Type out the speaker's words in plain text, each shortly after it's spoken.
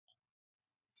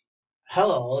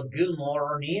Hello, good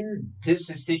morning. This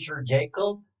is teacher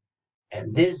Jacob,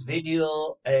 and this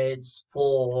video is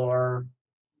for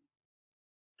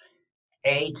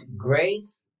 8th grade.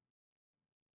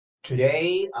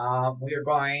 Today, we're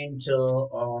going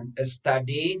to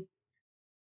study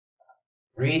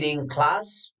reading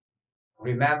class.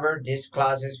 Remember, this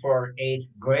class is for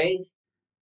 8th grade.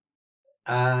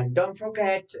 And don't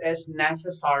forget, it's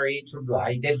necessary to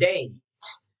write the date.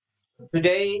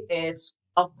 Today it's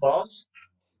August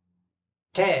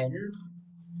 10th,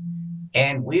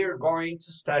 and we're going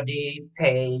to study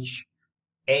page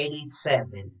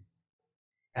 87.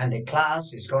 And the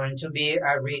class is going to be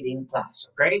a reading class.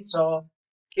 Okay, so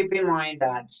keep in mind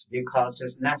that because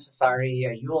it's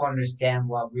necessary, you understand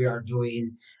what we are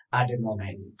doing at the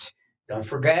moment. Don't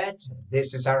forget,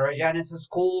 this is our Genesis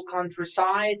School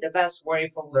Countryside, the best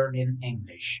way for learning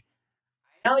English.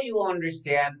 I know you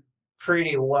understand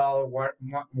pretty well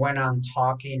when I'm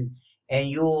talking, and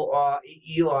you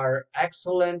are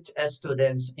excellent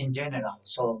students in general.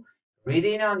 So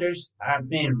reading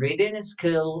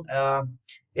skill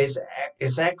is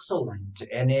excellent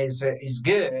and is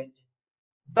good,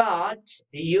 but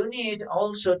you need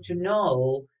also to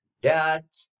know that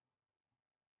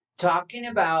talking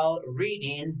about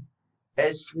reading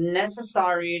is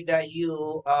necessary that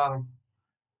you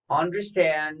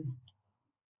understand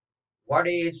what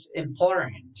is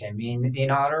important. I mean,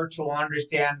 in order to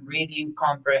understand reading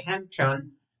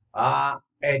comprehension,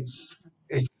 it's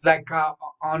like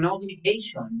an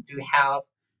obligation to have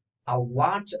a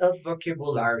lot of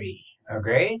vocabulary.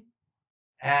 Okay,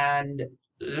 and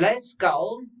let's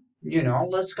go.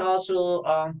 Let's go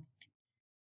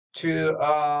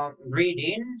to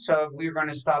reading. So we're going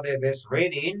to study this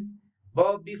reading.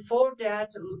 But before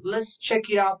that, let's check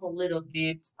it out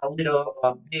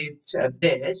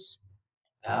this.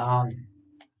 Um,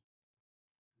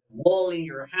 Wall in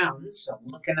your hands,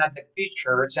 looking at the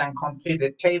pictures and complete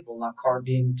the table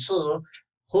according to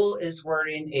who is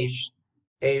wearing each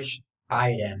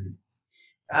item.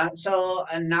 And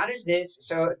notice this.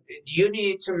 So you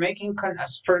need to making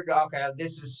for okay.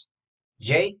 This is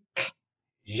Jake.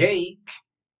 Jake.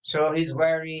 So he's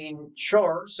wearing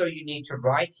shorts. So you need to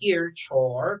write here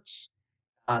shorts.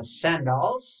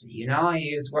 Sandals. He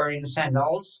is wearing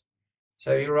sandals.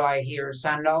 So you write here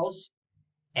sandals.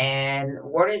 And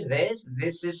what is this?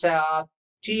 This is a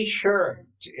t-shirt.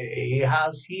 It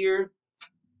has here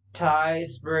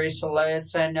ties,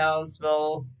 bracelets, sandals,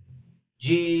 well,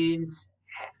 jeans,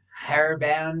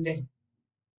 hairband,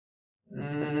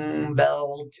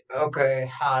 belt. Okay,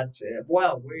 hat.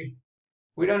 Well,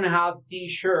 we don't have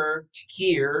t-shirt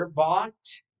here, but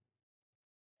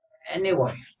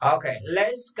anyway. Okay,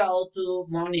 let's go to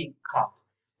Monica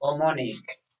or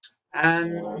Monique.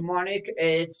 And Monique,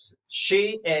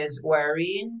 she is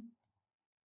wearing.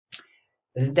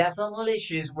 Definitely,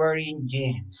 she's wearing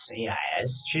jeans.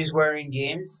 Yes, she's wearing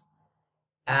jeans,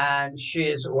 and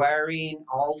she's wearing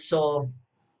also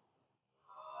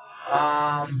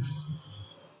um.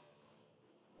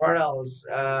 What else?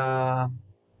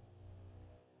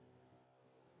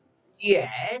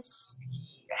 Yes,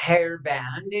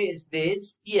 hairband is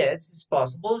this? Yes, it's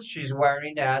possible. She's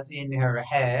wearing that in her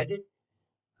head.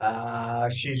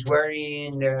 She's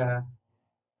wearing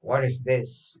what is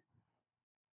this?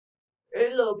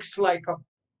 It looks like a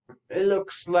It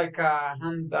looks like a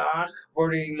handbag,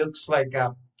 or it looks like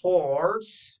a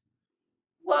purse.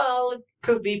 Well, it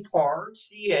could be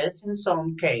parts, yes, in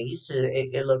some case.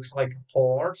 It looks like a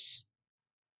purse.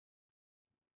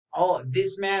 Oh,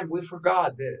 this man, we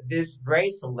forgot this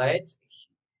bracelet.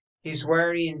 He's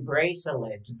wearing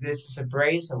bracelet. This is a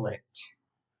bracelet.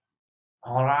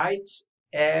 All right.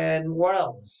 And what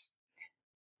else?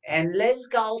 And let's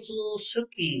go to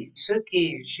Suki.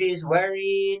 Suki, she's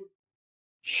wearing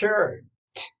shirt.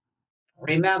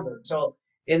 Remember, so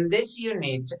in this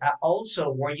unit, also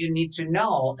what you need to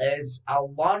know is a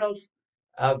lot of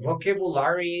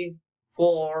vocabulary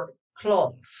for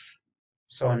clothes.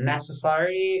 So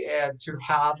necessary to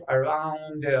have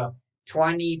around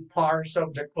 20 parts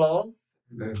of the cloth,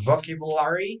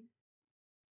 vocabulary.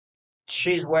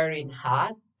 She's wearing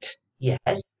hat,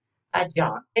 yes. A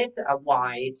jacket, a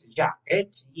white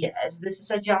jacket, yes, this is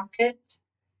a jacket.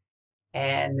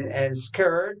 And a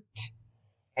skirt,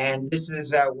 and this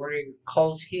is where it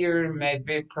calls here.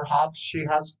 Maybe perhaps she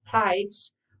has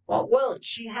tights. Well,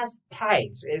 she has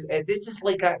tights. This is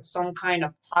like some kind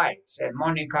of tights, and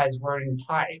Monica is wearing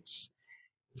tights.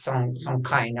 Some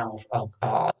kind of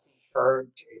shirt.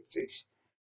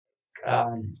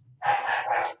 Um,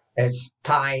 it's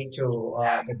tied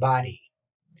to the body.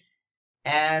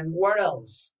 And what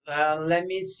else? Let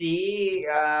me see.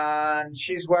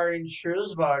 She's wearing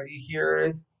shoes, but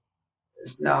here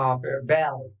is no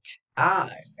belt.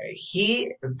 Ah,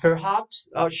 he perhaps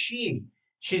or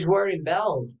she's wearing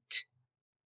belt.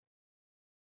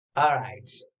 All right,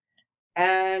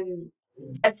 and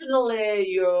definitely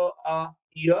your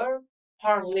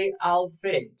partly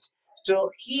outfit.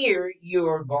 So here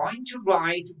you're going to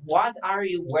write what are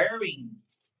you wearing.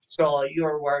 So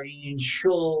you're wearing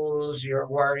shoes, you're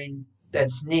wearing the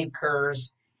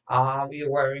sneakers,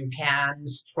 you're wearing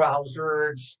pants,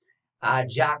 trousers,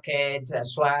 jacket,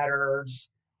 sweaters,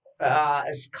 a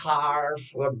scarf,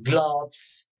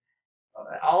 gloves,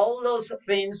 all those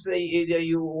things that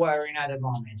you're wearing at the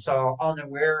moment. So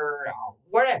underwear,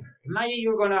 whatever. Imagine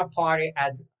you're gonna party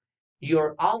at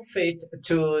your outfit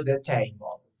to the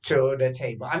table. To the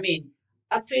table. I mean,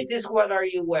 outfit is what are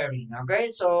you wearing? Okay,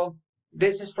 so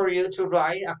this is for you to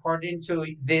write according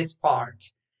to this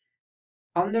part.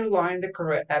 Underline the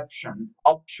correct option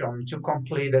to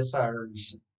complete the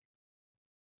sentence.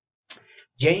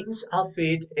 James'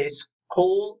 outfit is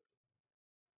cool.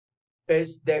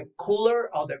 Is the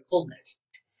cooler or the coolest?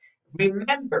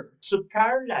 Remember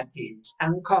superlatives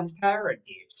and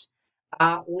comparatives.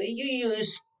 When you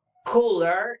use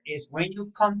cooler is when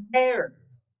you compare.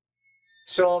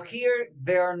 So here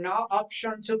there are no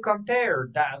option to compare.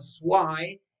 That's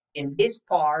why in this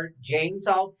part, James'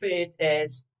 outfit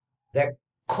is the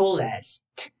coolest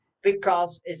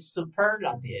because it's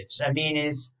superlatives. I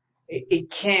mean, it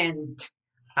can't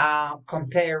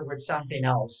compare with something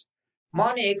else.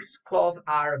 Monique's clothes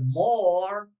are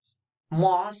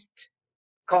most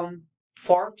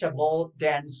comfortable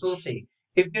than Susie.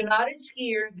 If you notice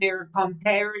here, they're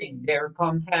comparing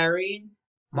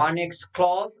Monique's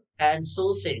cloth and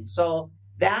Susie. So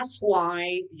that's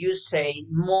why you say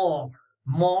more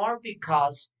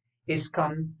because it's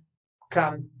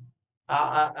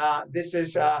this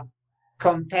is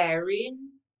comparing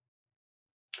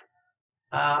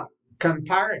uh,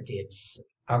 comparatives.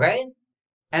 Okay.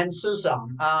 And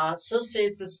Susan.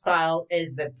 Susie's style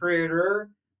is the prettier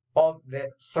of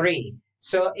the three.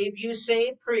 So if you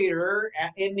say prettier,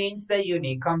 it means that you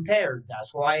need compare.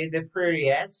 That's why the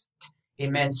prettiest,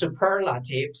 it means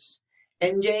superlatives.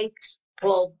 And Jake's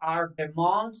clothes are the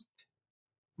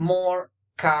more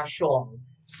casual.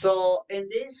 So in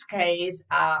this case,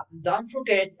 don't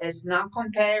forget it's not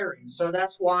comparing. So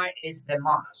that's why it's the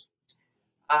most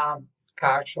um,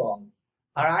 casual.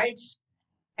 All right.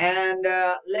 And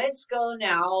let's go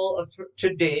now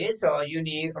to this. So you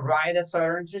need write the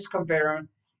sentences comparing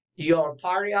your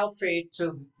party outfit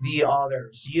to the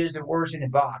others. Use the words in the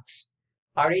box.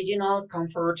 Original,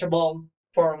 comfortable,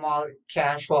 formal,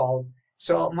 casual.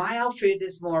 So my outfit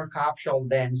is more casual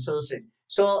than Susan.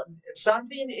 So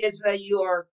something is that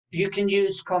you can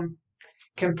use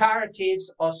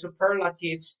comparatives or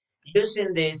superlatives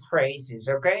using these phrases,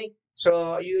 okay?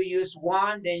 So you use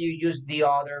one, then you use the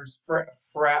others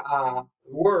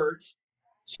words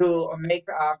to make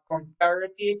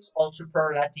comparatives or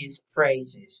superlatives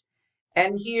phrases.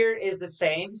 And here is the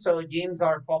same. So gyms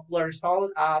are popular.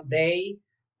 So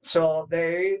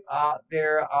they're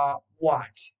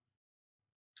what?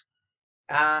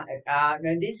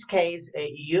 In this case,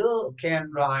 you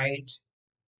can write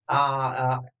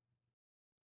uh,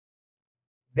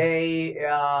 they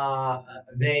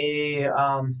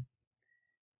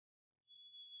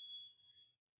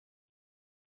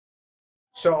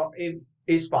so it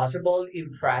is possible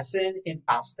in present in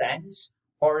past tense,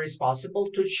 or is possible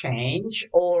to change,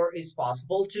 or is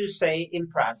possible to say in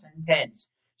present tense.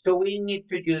 So we need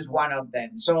to use one of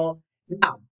them. So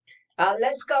now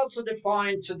let's go to the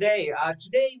point today.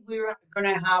 Today we're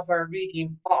gonna have a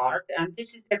reading part, and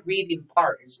this is the reading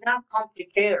part. It's not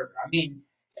complicated. I mean,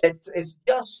 it's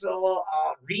just so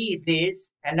read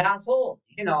this, and that's all.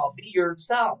 Be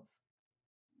yourself.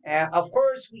 Of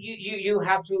course, you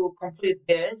have to complete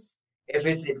this if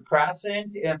it's in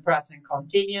present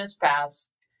continuous,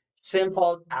 past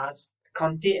simple, past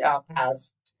continuous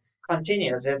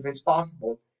if it's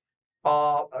possible.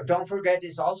 Don't forget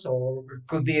this also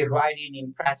could be writing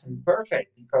in present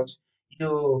perfect because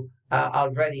you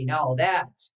already know that.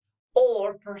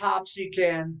 Or perhaps you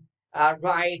can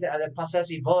write the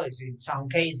possessive voice in some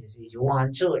cases if you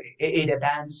want to. It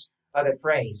depends on the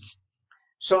phrase.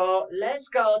 So let's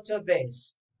go to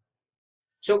this.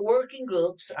 So working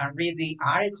groups read the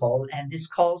article and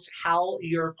discuss how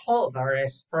your clothes are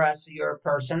express your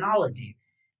personality.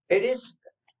 It is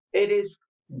it is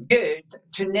good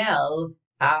to know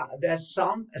that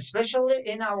some, especially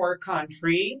in our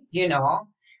country, you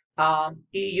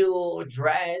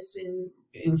dress in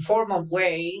informal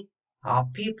way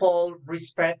People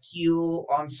respect you,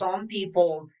 and some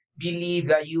people believe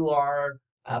that you are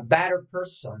a better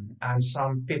person, and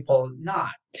some people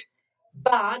not.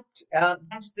 But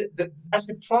that's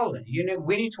the problem.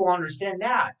 We need to understand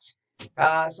that.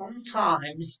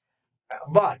 Sometimes,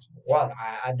 but well,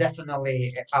 I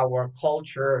definitely our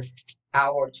culture,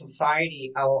 our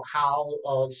society,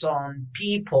 how some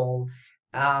people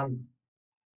um,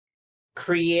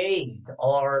 create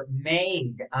or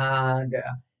made and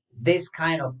this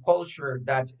kind of culture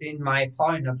that in my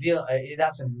point of view it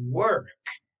doesn't work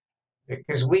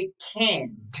because we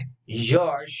can't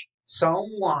judge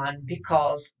someone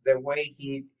because the way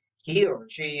he or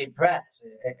she dress.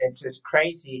 It's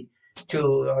crazy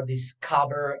to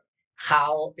discover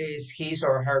how is his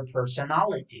or her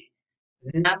personality.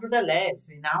 Nevertheless,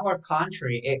 in our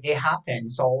country, it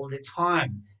happens all the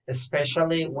time,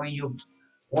 especially when you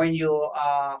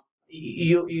are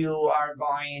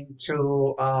going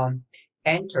to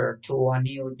enter to a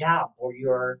new job or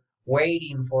you're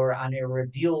waiting for a new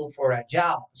review for a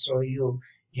job. So you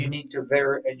need to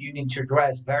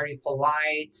dress very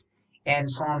polite, and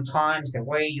sometimes the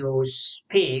way you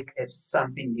speak is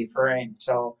something different.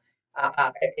 So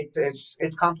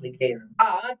it's complicated.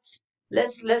 But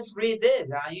let's read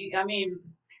this. I mean,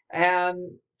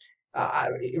 um,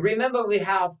 remember we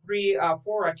have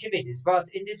four activities, but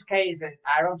in this case,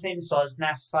 I don't think so. It's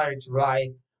necessary to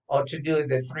write or to do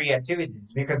the three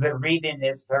activities because the reading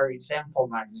is very simple.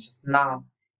 And it's not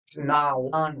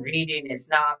long reading. It's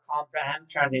not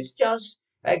comprehension. It's just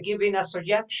giving a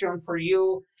suggestion for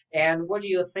you. And what do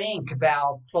you think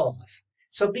about cloth?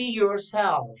 So be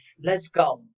yourself. Let's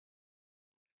go.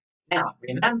 Now,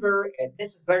 remember,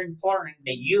 this is very important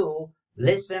that you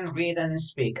listen, read, and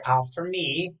speak after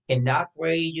me. In that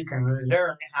way, you can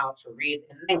learn how to read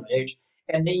in English,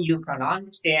 and then you can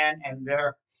understand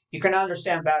you can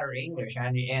understand better English,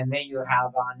 and then you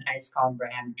have a nice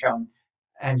comprehension,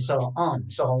 and so on.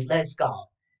 So let's go.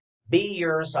 Be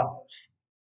yourself.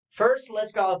 First,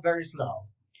 let's go very slow.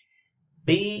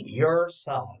 Be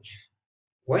yourself.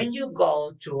 When you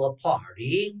go to a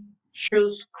party,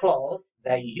 choose clothes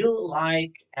that you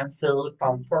like and feel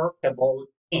comfortable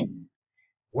in.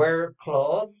 Wear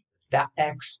clothes that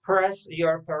express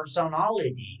your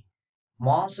personality.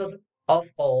 Most of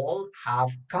all, have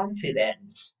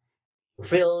confidence.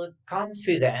 Feel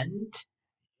confident,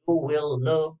 you will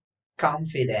look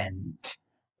confident.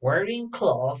 Wearing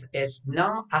clothes is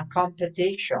not a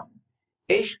competition.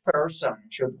 Each person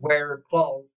should wear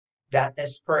clothes that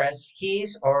express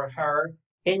his or her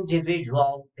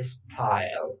individual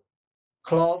style.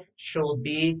 Clothes should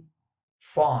be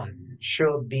fun,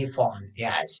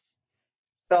 yes.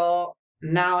 So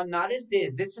now notice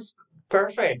this. This is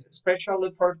perfect,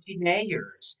 especially for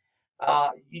teenagers.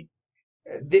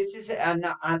 This is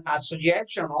a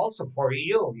suggestion also for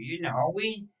you.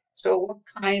 So what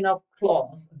kind of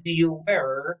clothes do you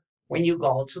wear when you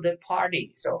go to the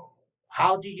party? So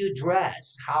how do you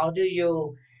dress? How do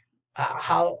you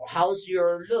how's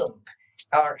your look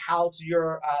or how's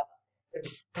your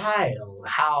style?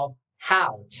 How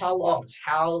tell us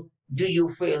how do you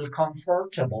feel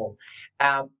comfortable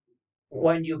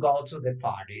when you go to the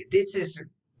party? This is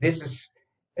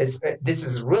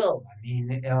real. I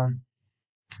mean,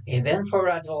 even for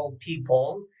adult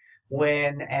people,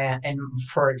 when and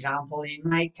for example, in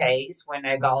my case, when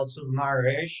I go to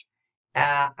marriage,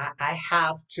 I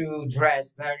have to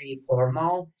dress very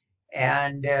formal,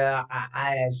 and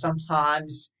I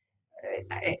sometimes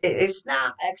it's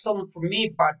not excellent for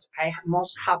me, but I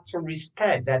must have to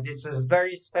respect that this is a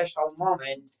very special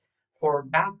moment for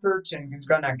that person who's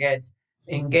gonna get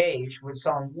engaged with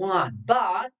someone.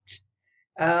 But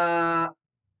uh,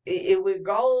 if we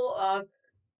go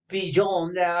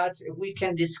beyond that, we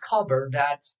can discover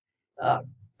that uh,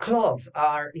 clothes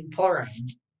are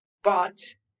important, but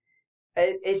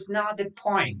it's not the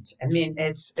point. I mean,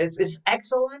 it's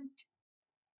excellent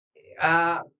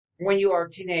uh, when you are a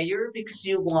teenager because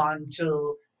you want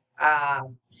to uh,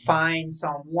 find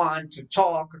someone to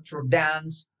talk, to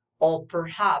dance, or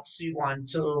perhaps you want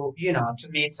to, to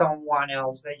meet someone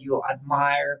else that you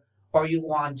admire, or you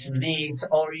want to meet,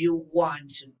 or you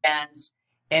want to dance.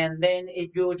 And then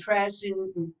if you dress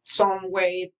in some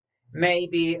way,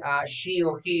 maybe she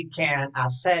or he can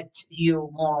accept you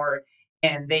more,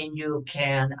 and then you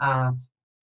can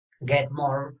get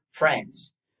more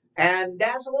friends. And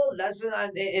that's all. That's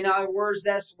in other words,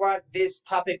 that's what this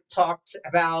topic talks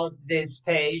about. This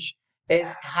page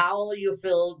is how you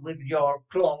feel with your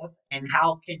clothes and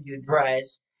how can you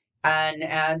dress, and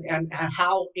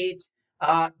how it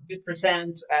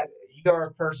represents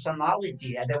your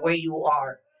personality and the way you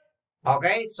are.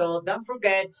 Okay, so don't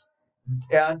forget,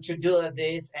 to do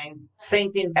this, and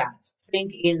think in that.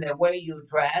 Think in the way you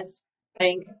dress.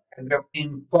 Think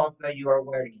in clothes that you are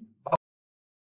wearing.